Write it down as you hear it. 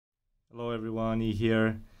Hello everyone, E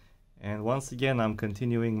here, and once again I'm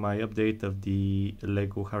continuing my update of the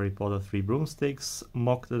Lego Harry Potter 3 Broomsticks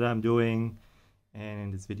mock that I'm doing, and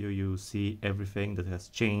in this video you see everything that has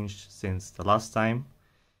changed since the last time.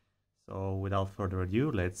 So without further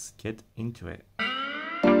ado, let's get into it.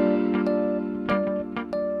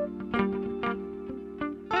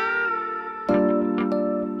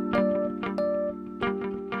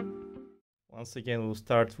 Once again we'll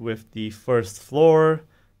start with the first floor,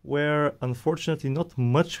 where unfortunately not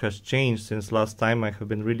much has changed since last time. I have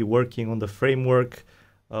been really working on the framework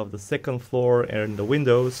of the second floor and the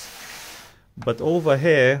windows. But over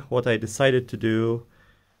here, what I decided to do,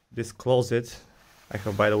 this closet, I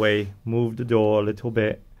have by the way moved the door a little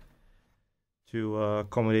bit to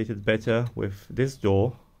accommodate it better with this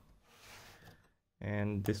door.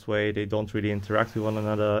 And this way they don't really interact with one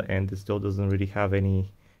another, and this door doesn't really have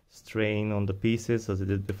any strain on the pieces as it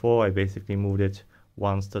did before. I basically moved it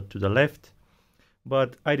one step to the left.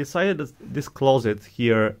 But I decided that this closet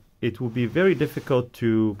here, it would be very difficult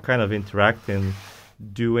to kind of interact and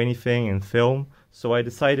do anything and film. So I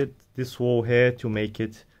decided this wall here to make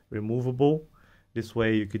it removable. This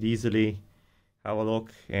way you could easily have a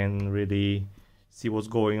look and really see what's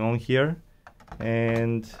going on here.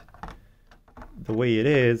 And the way it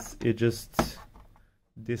is,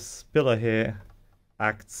 this pillar here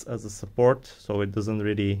acts as a support, so it doesn't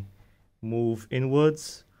really move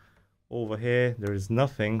inwards. Over here there is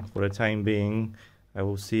nothing for the time being. I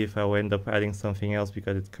will see if I will end up adding something else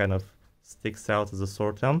because it kind of sticks out as a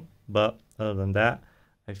sore thumb, but other than that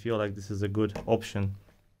I feel like this is a good option.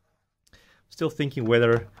 Still thinking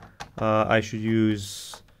whether I should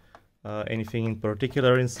use anything in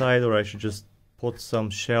particular inside, or I should just put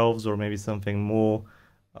some shelves or maybe something more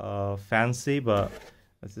fancy, but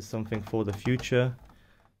this is something for the future.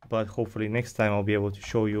 But hopefully next time I'll be able to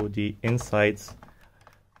show you the insides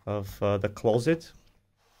of the closet.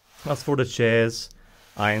 As for the chairs,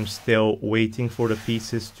 I am still waiting for the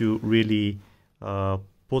pieces to really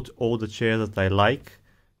put all the chairs that I like.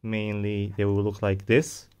 Mainly they will look like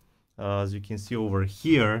this. As you can see over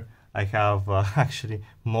here, I have actually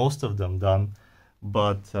most of them done,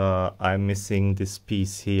 but I'm missing this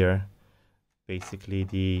piece here, basically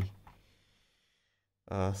the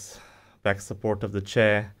back support of the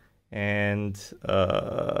chair. And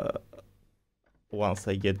once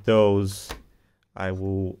I get those, I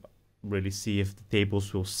will really see if the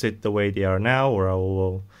tables will sit the way they are now, or I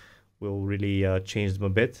will really change them a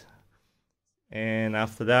bit. And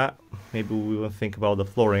after that, maybe we will think about the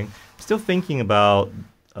flooring. I'm still thinking about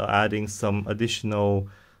adding some additional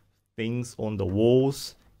things on the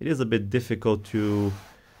walls. It is a bit difficult to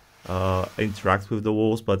interact with the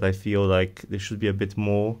walls, but I feel like there should be a bit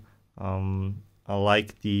more. I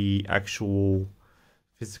like the actual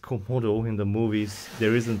physical model in the movies.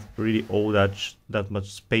 There isn't really all that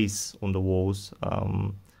much space on the walls,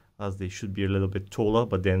 as they should be a little bit taller,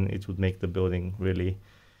 but then it would make the building really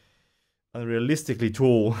unrealistically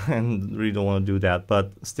tall, and really don't want to do that.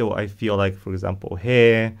 But still, I feel like, for example,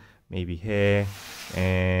 here, maybe here,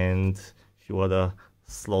 and a few other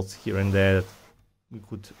slots here and there that we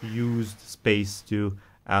could use the space to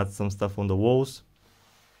add some stuff on the walls.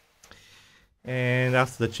 And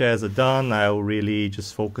after the chairs are done, I'll really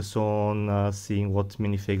just focus on seeing what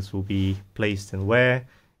minifigs will be placed and where,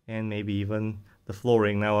 and maybe even the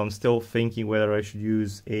flooring. Now I'm still thinking whether I should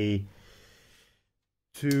use a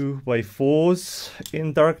 2x4s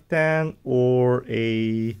in dark tan or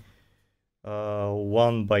a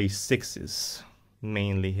 1x6s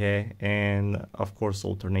mainly here, and of course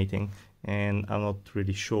alternating. And I'm not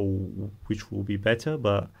really sure which will be better,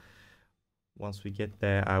 but once we get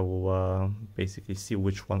there, I will basically see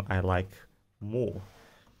which one I like more.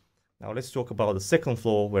 Now let's talk about the second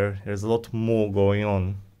floor, where there's a lot more going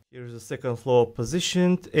on. Here's the second floor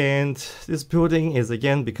positioned, and this building is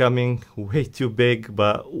again becoming way too big,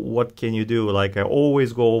 but what can you do? Like, I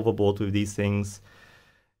always go overboard with these things.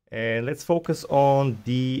 And let's focus on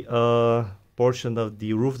the portion of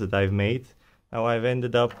the roof that I've made. Now I've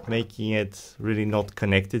ended up making it really not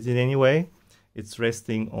connected in any way. It's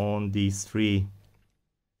resting on these three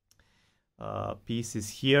pieces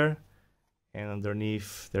here, and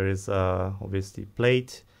underneath there is obviously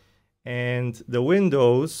plate. And the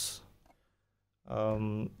windows,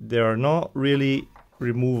 they are not really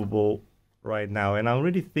removable right now. And I'm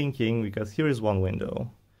really thinking, because here is one window,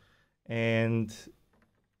 and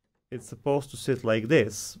it's supposed to sit like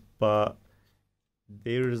this, but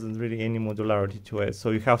there isn't really any modularity to it.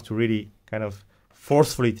 So you have to really kind of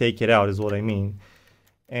forcefully take it out, is what I mean.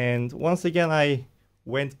 And once again, I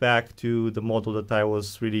went back to the model that I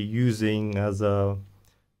was really using as a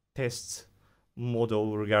test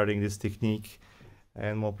model regarding this technique,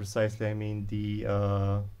 and more precisely I mean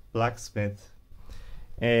the blacksmith.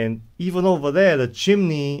 And even over there, the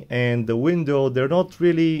chimney and the window, they're not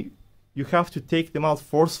really, you have to take them out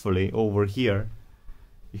forcefully over here.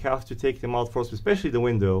 You have to take them out forcefully, especially the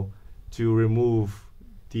window, to remove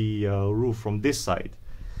the roof from this side.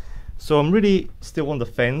 So I'm really still on the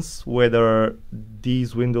fence whether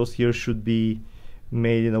these windows here should be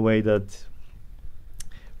made in a way that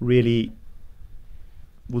really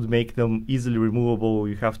would make them easily removable.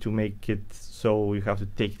 You have to make it so you have to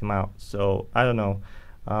take them out. So I don't know.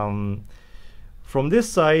 From this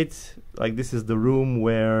side, like, this is the room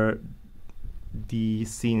where the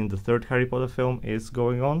scene in the third Harry Potter film is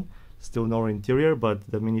going on. Still no interior, but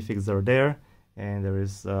the minifigs are there, and there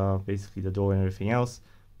is basically the door and everything else.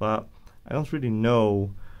 But I don't really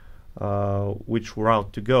know which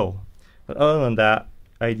route to go. But other than that,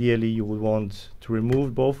 ideally you would want to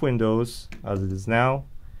remove both windows as it is now,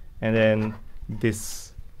 and then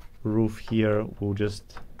this roof here will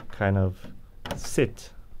just kind of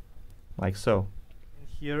sit like so. And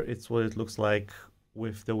here it's what it looks like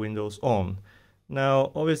with the windows on.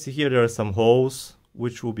 Now obviously here there are some holes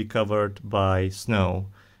which will be covered by snow,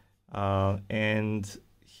 and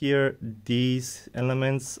here these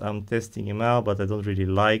elements I'm testing them out, but I don't really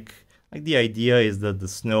like the idea is that the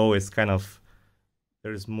snow is kind of,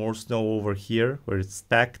 there is more snow over here where it's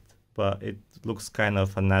stacked, but it looks kind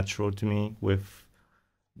of unnatural to me with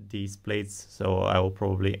these plates. So I will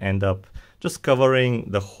probably end up just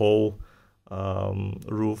covering the whole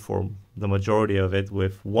roof, or the majority of it,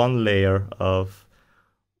 with one layer of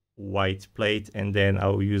white plate, and then I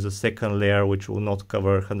will use a second layer which will not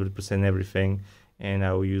cover 100% everything, and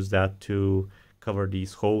I will use that to cover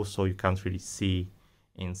these holes so you can't really see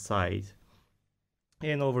inside.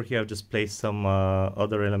 And over here I've just placed some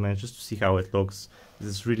other elements just to see how it looks. This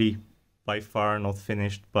is really by far not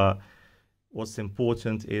finished, but what's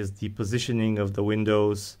important is the positioning of the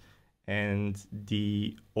windows and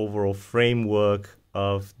the overall framework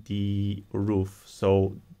of the roof.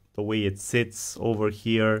 So the way it sits over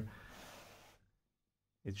here,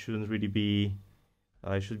 it shouldn't really be,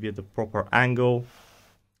 it should be at the proper angle,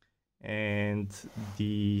 and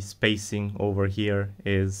the spacing over here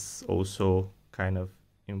is also kind of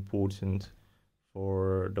important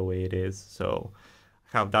for the way it is. So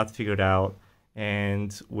have that figured out,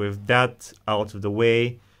 and with that out of the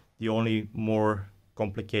way, the only more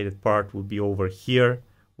complicated part would be over here,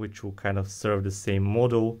 which will kind of serve the same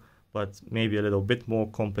model, but maybe a little bit more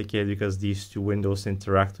complicated because these two windows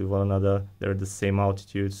interact with one another. They're the same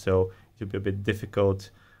altitude, so it will be a bit difficult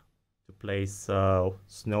to place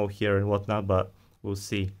snow here and whatnot, but we'll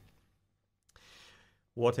see.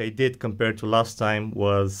 What I did compared to last time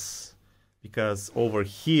was, because over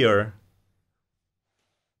here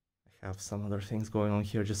I have some other things going on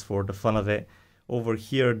here just for the fun of it. Over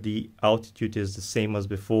here the altitude is the same as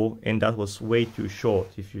before, and that was way too short.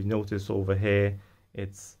 If you notice over here,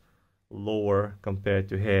 it's lower compared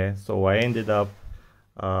to here. So I ended up,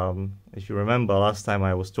 if you remember last time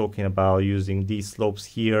I was talking about using these slopes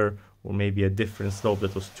here, or maybe a different slope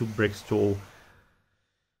that was 2 bricks tall.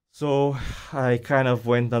 So I kind of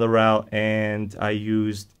went another route, and I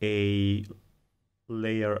used a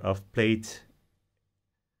layer of plate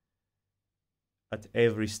at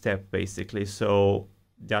every step basically, so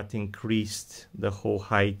that increased the whole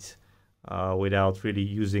height without really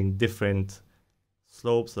using different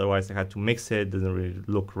slopes. Otherwise I had to mix it, doesn't really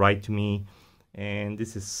look right to me, and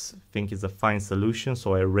this is, I think, is a fine solution.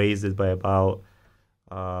 So I raised it by about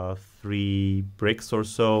 3 bricks or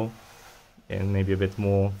so, and maybe a bit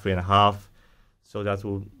more, 3.5, so that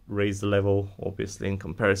will raise the level obviously in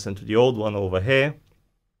comparison to the old one over here,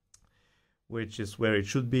 which is where it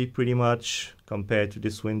should be pretty much compared to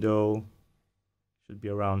this window. Should be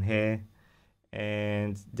around here,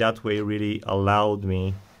 and that way really allowed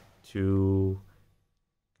me to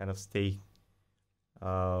kind of stay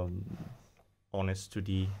honest to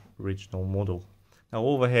the original model. Now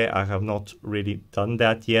over here I have not really done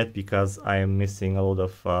that yet because I am missing a lot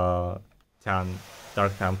of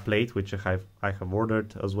dark tan plate, which I have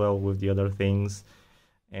ordered as well with the other things,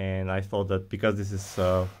 and I thought that because this is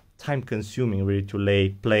time consuming really to lay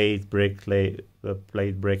plate, brick,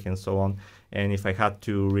 plate, brick, and so on, and if I had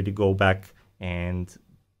to really go back and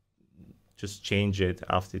just change it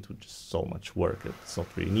after, it would just so much work. It's not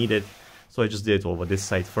really needed, so I just did it over this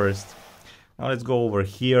side first. Now let's go over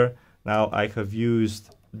here. Now I have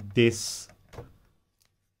used this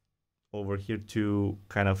over here to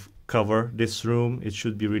kind of cover this room. It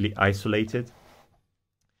should be really isolated,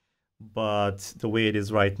 but the way it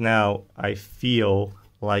is right now, I feel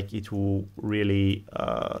like it will really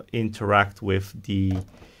interact with the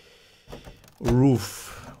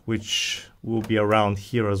roof, which will be around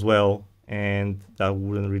here as well, and that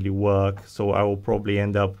wouldn't really work. So I will probably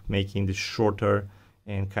end up making this shorter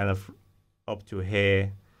and kind of up to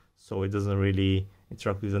here, so it doesn't really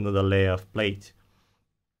interact with another layer of plate,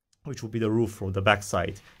 which will be the roof from the back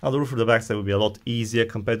side. Now the roof from the back side will be a lot easier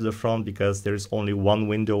compared to the front because there is only one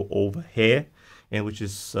window over here, and which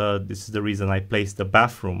is this is the reason I placed the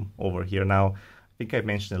bathroom over here. Now I think I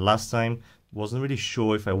mentioned it last time, wasn't really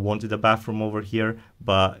sure if I wanted a bathroom over here,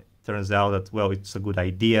 but it turns out that, well, it's a good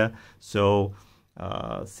idea. So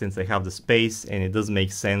since I have the space and it does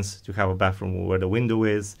make sense to have a bathroom where the window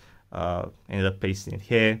is, ended up placing it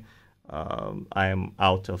here. I am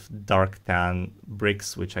out of dark tan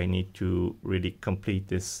bricks, which I need to really complete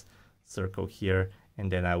this circle here,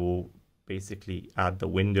 and then I will basically add the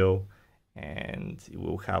window, and it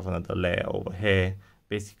will have another layer over here.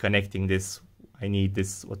 Basically connecting this, I need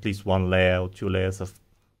this at least one layer or two layers of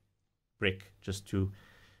brick just to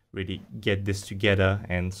really get this together,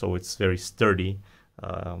 and so it's very sturdy,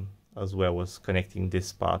 as well as connecting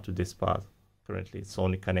this part to this part. Currently it's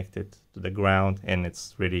only connected to the ground, and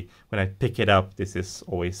it's really, when I pick it up, this is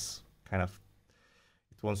always kind of,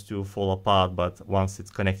 it wants to fall apart, but once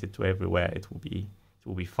it's connected to everywhere, it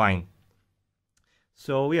will be fine.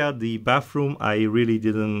 So yeah, the bathroom, I really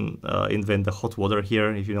didn't invent the hot water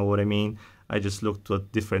here, if you know what I mean. I just looked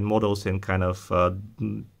at different models and kind of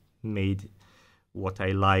made what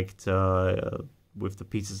I liked with the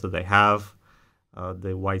pieces that I have.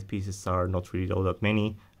 The white pieces are not really all that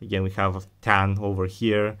many. Again, we have a tan over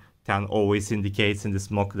here. Tan always indicates in this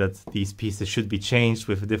MOC that these pieces should be changed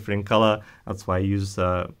with a different color. That's why I use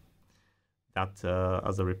that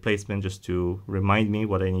as a replacement, just to remind me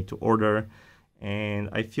what I need to order. And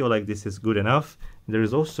I feel like this is good enough. There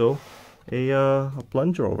is also a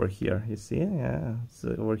plunger over here. You see? Yeah, it's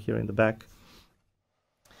over here in the back.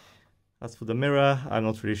 As for the mirror, I'm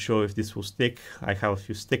not really sure if this will stick. I have a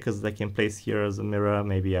few stickers that I can place here as a mirror.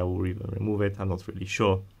 Maybe I will even remove it. I'm not really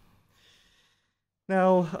sure.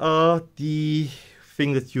 Now, the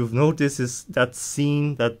thing that you've noticed is that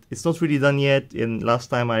scene that it's not really done yet. And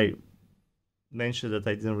last time I mentioned that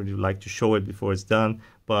I didn't really like to show it before it's done.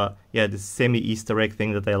 But yeah, this semi-Easter egg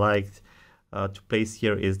thing that I liked to place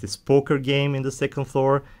here is this poker game in the second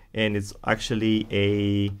floor. And it's actually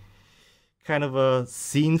a kind of a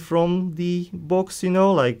scene from the books, you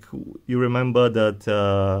know, like you remember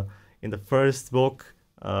that in the first book,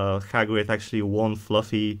 Hagrid actually won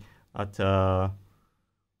Fluffy at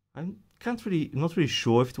I'm not really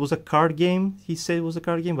sure if it was a card game. He said it was a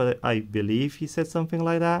card game, but I believe he said something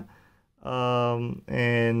like that.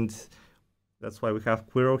 And that's why we have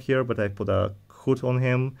Quirrell here, but I put a hood on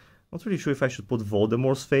him. Not really sure if I should put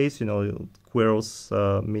Voldemort's face, you know, Quirrell's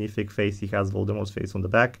minifig face, he has Voldemort's face on the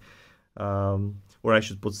back. Or I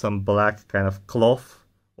should put some black kind of cloth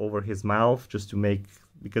over his mouth just to make,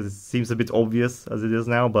 because it seems a bit obvious as it is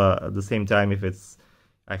now, but at the same time, if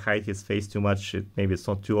I hide his face too much, maybe it's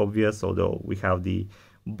not too obvious, although we have the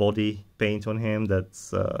body paint on him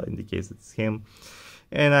that indicates it's him.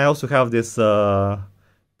 And I also have this tile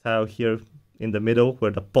here in the middle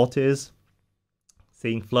where the pot is,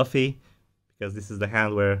 saying Fluffy, because this is the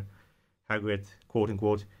hand where Hagrid,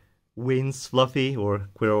 quote-unquote, wins Fluffy, or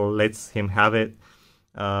Quirrell lets him have it,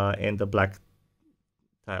 and the black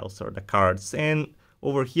tiles are the cards. And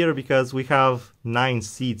over here, because we have 9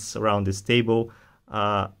 seats around this table,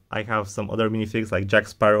 I have some other minifigs, like Jack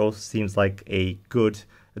Sparrow seems like a good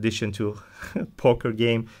addition to poker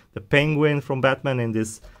game. The Penguin from Batman, and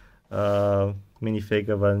this minifig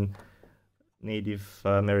of a Native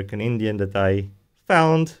American Indian that I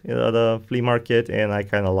found at a flea market, and I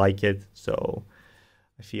kind of like it, so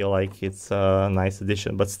I feel like it's a nice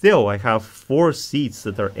addition. But still, I have 4 seats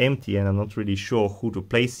that are empty, and I'm not really sure who to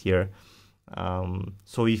place here.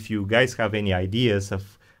 So if you guys have any ideas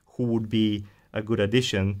of who would be a good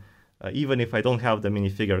addition, even if I don't have the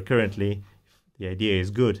minifigure currently, if the idea is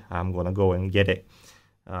good, I'm gonna go and get it.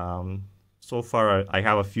 So far, I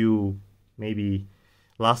have a few maybe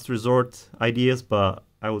last resort ideas, but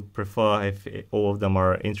I would prefer if all of them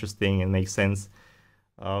are interesting and make sense.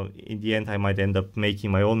 In the end, I might end up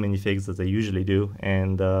making my own minifigs as I usually do,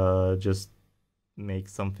 and just make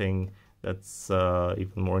something that's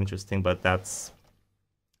even more interesting, but that's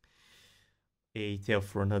a tale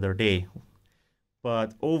for another day.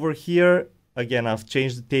 But over here, again, I've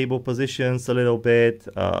changed the table positions a little bit.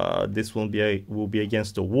 This one will be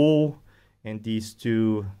against the wall, and these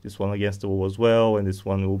two, this one against the wall as well, and this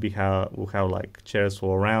one will have like chairs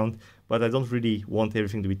all around. But I don't really want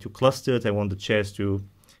everything to be too clustered. I want the chairs to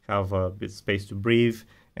have a bit space to breathe.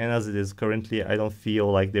 And as it is currently, I don't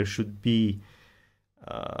feel like there should be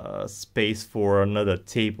space for another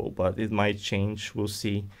table, but it might change. We'll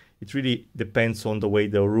see. It really depends on the way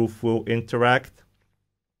the roof will interact.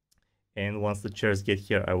 And once the chairs get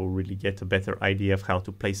here, I will really get a better idea of how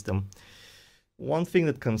to place them. One thing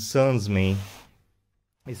that concerns me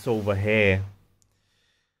is over here,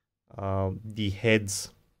 the heads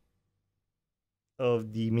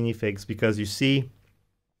of the minifigs, because you see,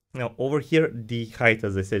 now over here, the height,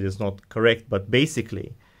 as I said, is not correct, but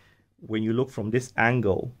basically, when you look from this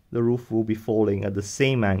angle, the roof will be falling at the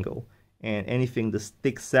same angle, and anything that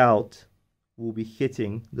sticks out will be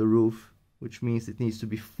hitting the roof, which means it needs to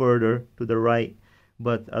be further to the right.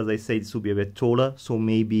 But as I said, this will be a bit taller, so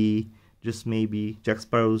maybe, just maybe, Jack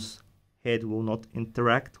Sparrow's head will not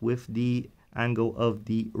interact with the angle of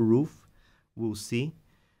the roof. We'll see.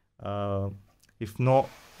 If not,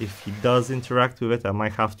 if he does interact with it, I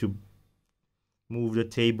might have to move the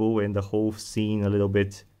table and the whole scene a little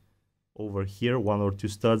bit over here, 1 or 2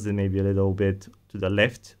 studs, and maybe a little bit to the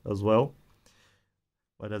left as well.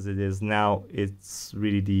 But as it is now, it's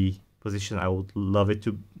really the position I would love it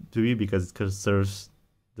to be, because it conserves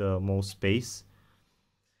the most space.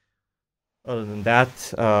 Other than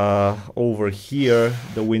that, over here,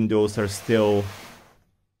 the windows are still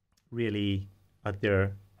really at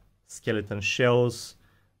their skeleton shells.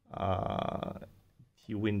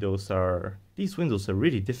 These windows are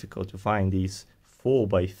really difficult to find, these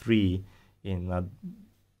 4x3 in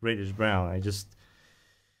reddish brown.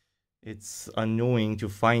 It's annoying to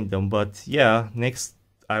find them, but yeah, next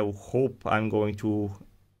I hope I'm going to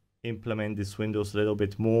implement these windows a little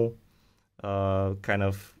bit more, kind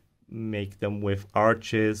of make them with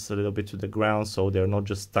arches a little bit to the ground, so they're not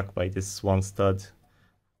just stuck by this 1 stud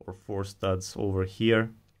or 4 studs over here.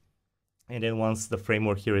 And then once the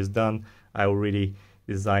framework here is done, I will really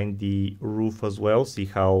design the roof as well, see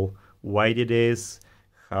how wide it is,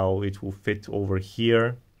 how it will fit over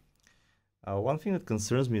here. One thing that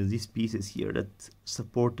concerns me is these pieces here that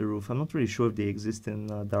support the roof. I'm not really sure if they exist in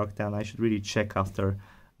Darktown. I should really check after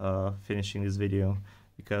finishing this video,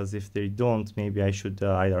 because if they don't, maybe I should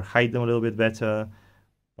either hide them a little bit better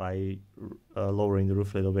by lowering the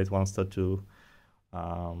roof a little bit, 1 stud to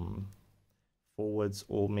forwards,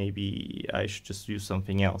 or maybe I should just use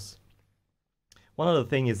something else. One other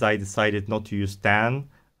thing is I decided not to use tan.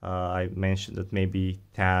 I mentioned that maybe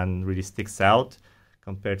tan really sticks out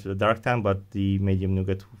compared to the dark tan, but the medium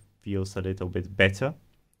nougat feels a little bit better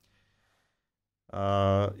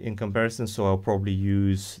in comparison, so I'll probably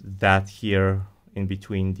use that here in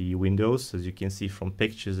between the windows. As you can see from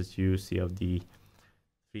pictures that you see of the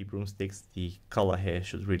 3 broomsticks, the color here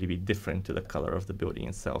should really be different to the color of the building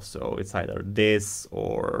itself, so it's either this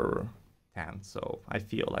or tan. So I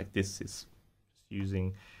feel like this is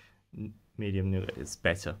using medium nougat is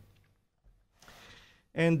better.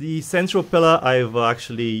 And the central pillar, I've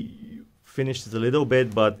actually finished it a little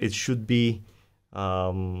bit, but it should be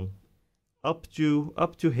up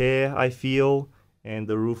to here, I feel, and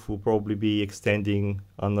the roof will probably be extending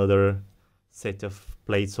another set of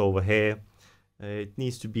plates over here. It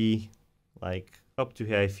needs to be like up to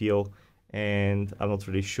here, I feel, and I'm not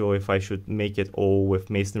really sure if I should make it all with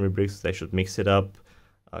masonry bricks. I should mix it up.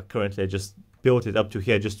 Currently I just built it up to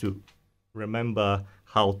here just to remember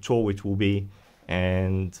how tall it will be,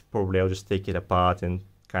 and probably I'll just take it apart and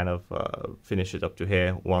kind of finish it up to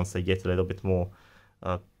here once I get a little bit more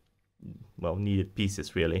well, needed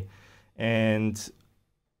pieces really. And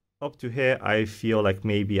up to here I feel like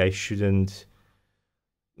maybe I shouldn't,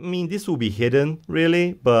 I mean, this will be hidden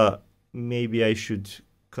really, but maybe I should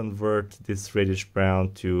convert this reddish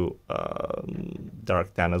brown to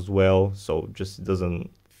dark tan as well, so just it doesn't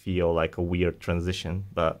feel like a weird transition.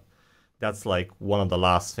 But that's like one of the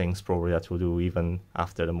last things probably that we'll do. Even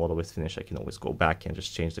after the model is finished, I can always go back and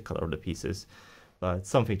just change the color of the pieces, but it's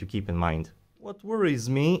something to keep in mind. What worries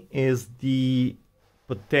me is the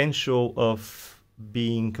potential of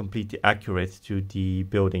being completely accurate to the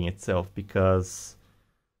building itself, because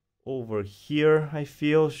over here I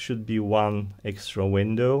feel should be 1 extra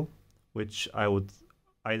window, which I would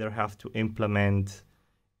either have to implement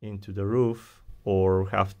into the roof or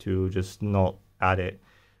have to just not add it.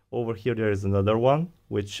 Over here there is another one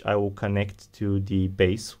which I will connect to the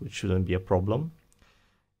base, which shouldn't be a problem.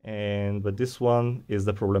 But this one is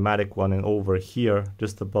the problematic one, and over here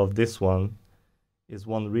just above this one is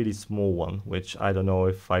one really small one, which I don't know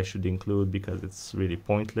if I should include because it's really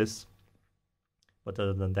pointless. But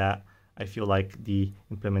other than that, I feel like the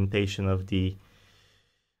implementation of the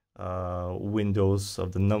windows,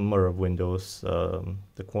 of the number of windows,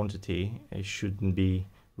 the quantity, it shouldn't be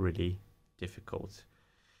really difficult.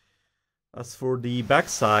 As for the back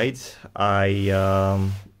side, I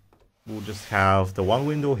will just have the one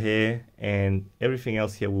window here, and everything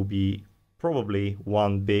else here will be probably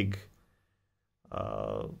one big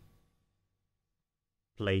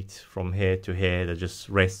plate from here to here that just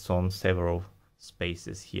rests on several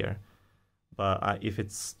spaces here. But if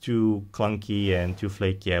it's too clunky and too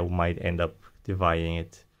flaky, I might end up dividing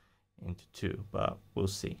it into two, but we'll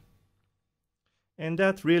see. And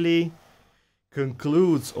that really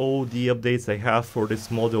concludes all the updates I have for this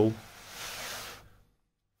model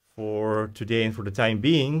for today and for the time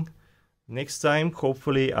being. Next time,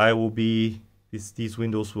 hopefully, these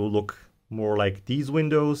windows will look more like these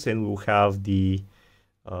windows, and we'll have the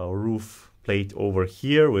roof plate over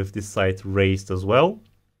here with this side raised as well.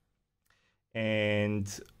 And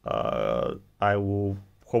I will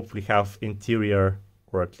hopefully have interior,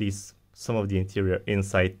 or at least some of the interior,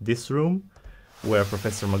 inside this room where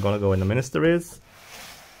Professor McGonagall and the Minister is,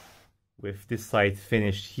 with this side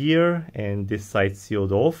finished here and this side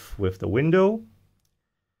sealed off with the window,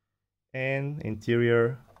 and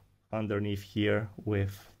interior underneath here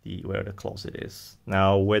with where the closet is.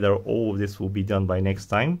 Now, whether all of this will be done by next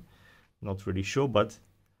time, not really sure, but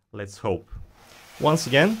let's hope. Once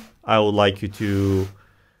again, I would like to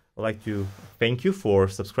thank you for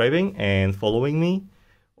subscribing and following me.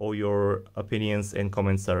 All your opinions and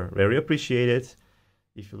comments are very appreciated.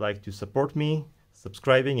 If you'd like to support me,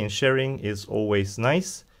 subscribing and sharing is always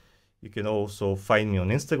nice. You can also find me on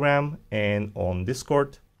Instagram and on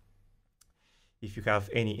Discord. If you have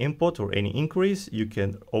any input or any inquiries, you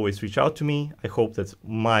can always reach out to me. I hope that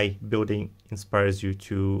my building inspires you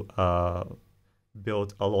to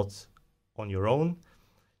build a lot on your own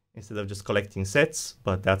instead of just collecting sets,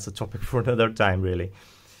 but that's a topic for another time, really.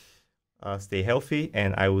 Stay healthy,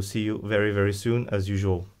 and I will see you very, very soon as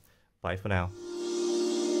usual. Bye for now.